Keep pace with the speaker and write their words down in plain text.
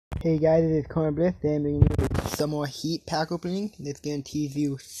Hey guys, it is Corner Bliss, and we're going to do some more Heat pack opening. This guarantees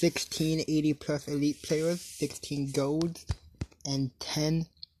you 16 80 plus elite players, 16 golds, and 10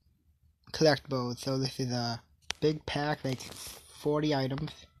 collectibles. So this is a big pack, like 40 items.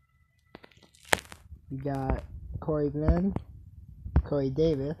 We got Corey Glenn, Corey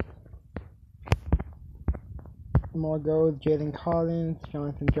Davis, more golds, Jalen Collins,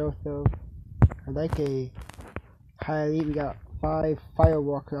 Jonathan Joseph. I like a high elite. We got 5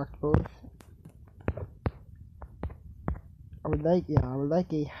 firewall collectibles. I would like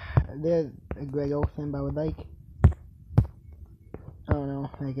there's a Greg Olsen, but I would like, I don't know,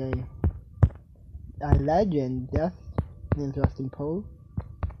 like a legend. That's an interesting poll.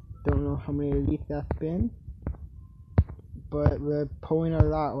 Don't know how many elites that's been, but we're pulling a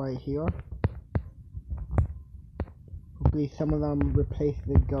lot right here. Hopefully some of them replace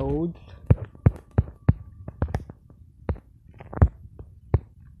the golds.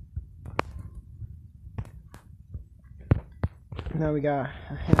 Now we got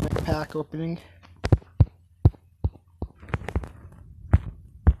a hammock pack opening.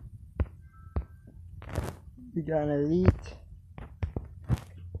 We got an elite.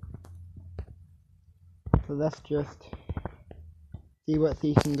 So let's just see what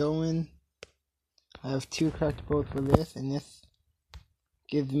these can go in. I have 2 collectibles for this, and this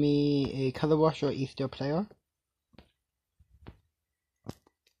gives me a color wash or Easter player.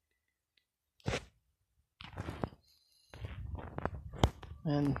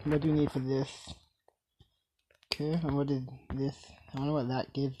 And what do you need for this? Okay, and what is this? I don't know what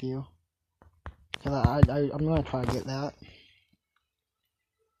that gives you. Cause I'm gonna try to get that.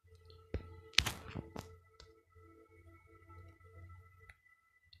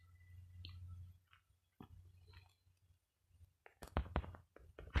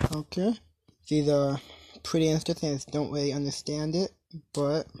 Okay, these are pretty interesting. I just don't really understand it,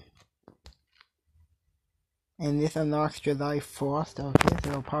 but. And this unlocks July 4th, okay, so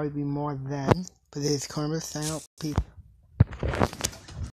there'll probably be more then. But this is Corner, sign out, peace.